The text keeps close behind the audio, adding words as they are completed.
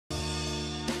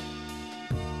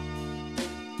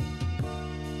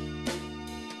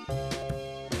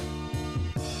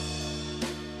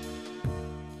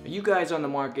you guys on the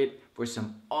market for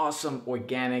some awesome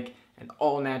organic and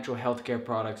all-natural healthcare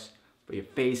products for your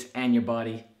face and your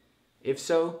body? If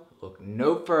so, look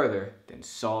no further than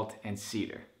Salt and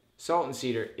Cedar. Salt and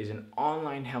Cedar is an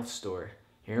online health store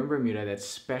here in Bermuda that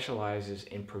specializes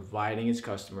in providing its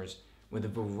customers with a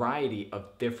variety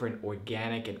of different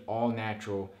organic and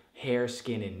all-natural hair,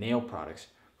 skin, and nail products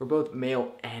for both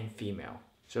male and female.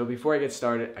 So before I get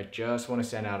started, I just want to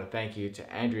send out a thank you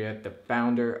to Andrea, the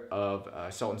founder of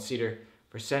Salt and Cedar,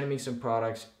 for sending me some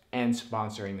products and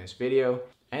sponsoring this video.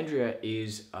 Andrea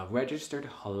is a registered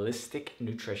holistic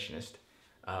nutritionist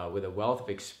with a wealth of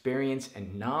experience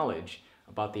and knowledge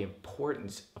about the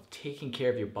importance of taking care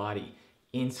of your body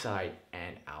inside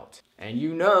and out. And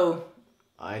you know,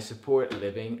 I support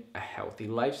living a healthy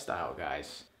lifestyle,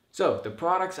 guys. So the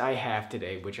products I have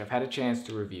today, which I've had a chance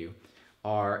to review,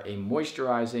 are a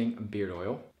moisturizing beard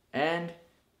oil and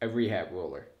a rehab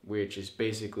roller, which is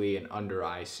basically an under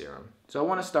eye serum. So I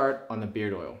want to start on the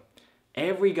beard oil.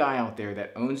 Every guy out there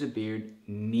that owns a beard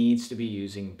needs to be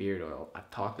using beard oil.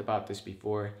 I've talked about this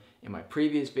before in my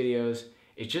previous videos.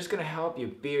 It's just going to help your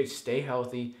beard stay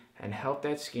healthy and help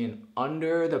that skin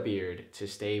under the beard to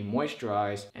stay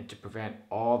moisturized and to prevent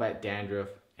all that dandruff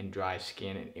and dry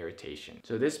skin and irritation.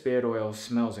 So this beard oil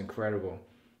smells incredible.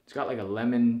 It's got like a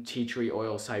lemon tea tree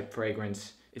oil type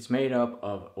fragrance. It's made up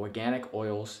of organic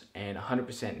oils and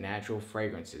 100% natural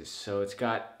fragrances. So it's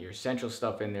got your essential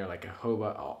stuff in there like a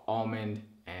jojoba almond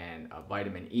and a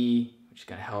vitamin E, which is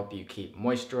gonna help you keep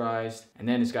moisturized. And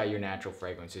then it's got your natural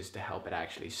fragrances to help it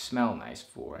actually smell nice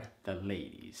for the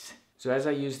ladies. So as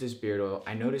I used this beard oil,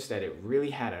 I noticed that it really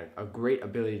had a great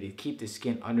ability to keep the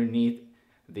skin underneath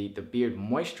the beard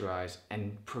moisturized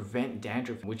and prevent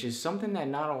dandruff, which is something that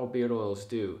not all beard oils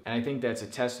do. And I think that's a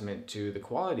testament to the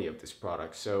quality of this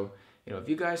product. So, you know, if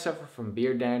you guys suffer from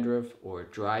beard dandruff or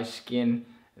dry skin,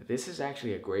 this is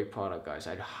actually a great product, guys.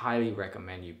 I'd highly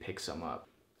recommend you pick some up.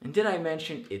 And did I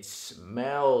mention it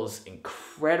smells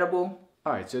incredible?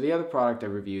 All right, so the other product I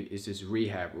reviewed is this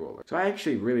rehab roller. So I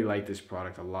actually really like this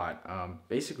product a lot.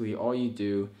 Basically, all you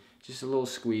do, just a little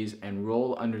squeeze and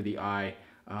roll under the eye.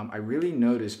 I really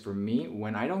notice for me,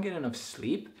 when I don't get enough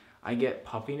sleep, I get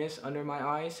puffiness under my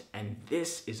eyes, and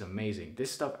this is amazing.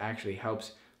 This stuff actually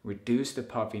helps reduce the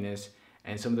puffiness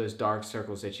and some of those dark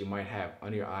circles that you might have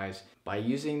under your eyes. By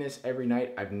using this every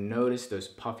night, I've noticed those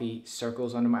puffy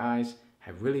circles under my eyes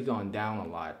have really gone down a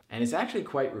lot. And it's actually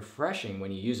quite refreshing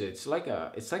when you use it. It's like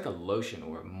a lotion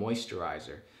or a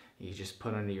moisturizer you just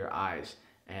put under your eyes,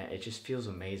 and it just feels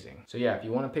amazing. So yeah, if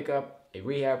you want to pick up a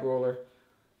rehab roller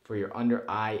for your under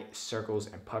eye circles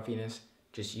and puffiness,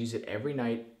 just use it every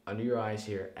night under your eyes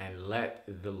here and let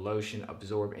the lotion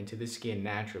absorb into the skin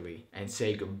naturally and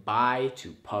say goodbye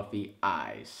to puffy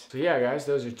eyes. So yeah, guys,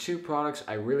 those are two products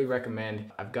I really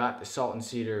recommend. I've got the Salt and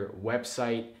Cedar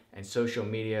website and social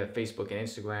media, Facebook and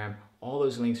Instagram. All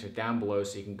those links are down below,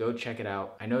 so you can go check it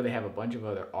out. I know they have a bunch of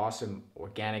other awesome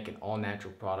organic and all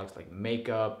natural products like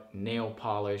makeup, nail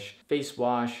polish, face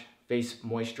wash, face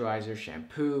moisturizer,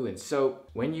 shampoo, and soap.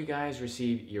 When you guys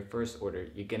receive your first order,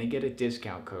 you're gonna get a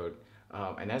discount code,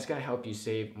 and that's gonna help you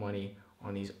save money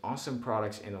on these awesome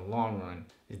products in the long run.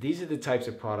 These are the types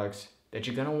of products that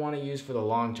you're gonna wanna use for the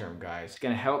long term, guys. It's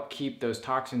gonna help keep those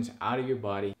toxins out of your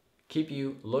body, keep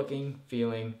you looking,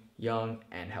 feeling young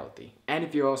and healthy. And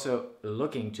if you're also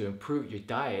looking to improve your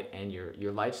diet and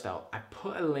your lifestyle, I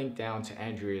put a link down to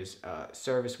Andrea's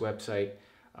service website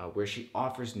where she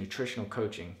offers nutritional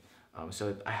coaching.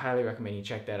 So I highly recommend you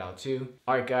check that out too.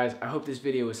 All right, guys, I hope this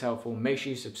video was helpful. Make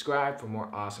sure you subscribe for more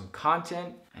awesome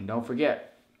content. And don't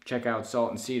forget, check out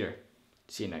Salt and Cedar.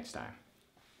 See you next time.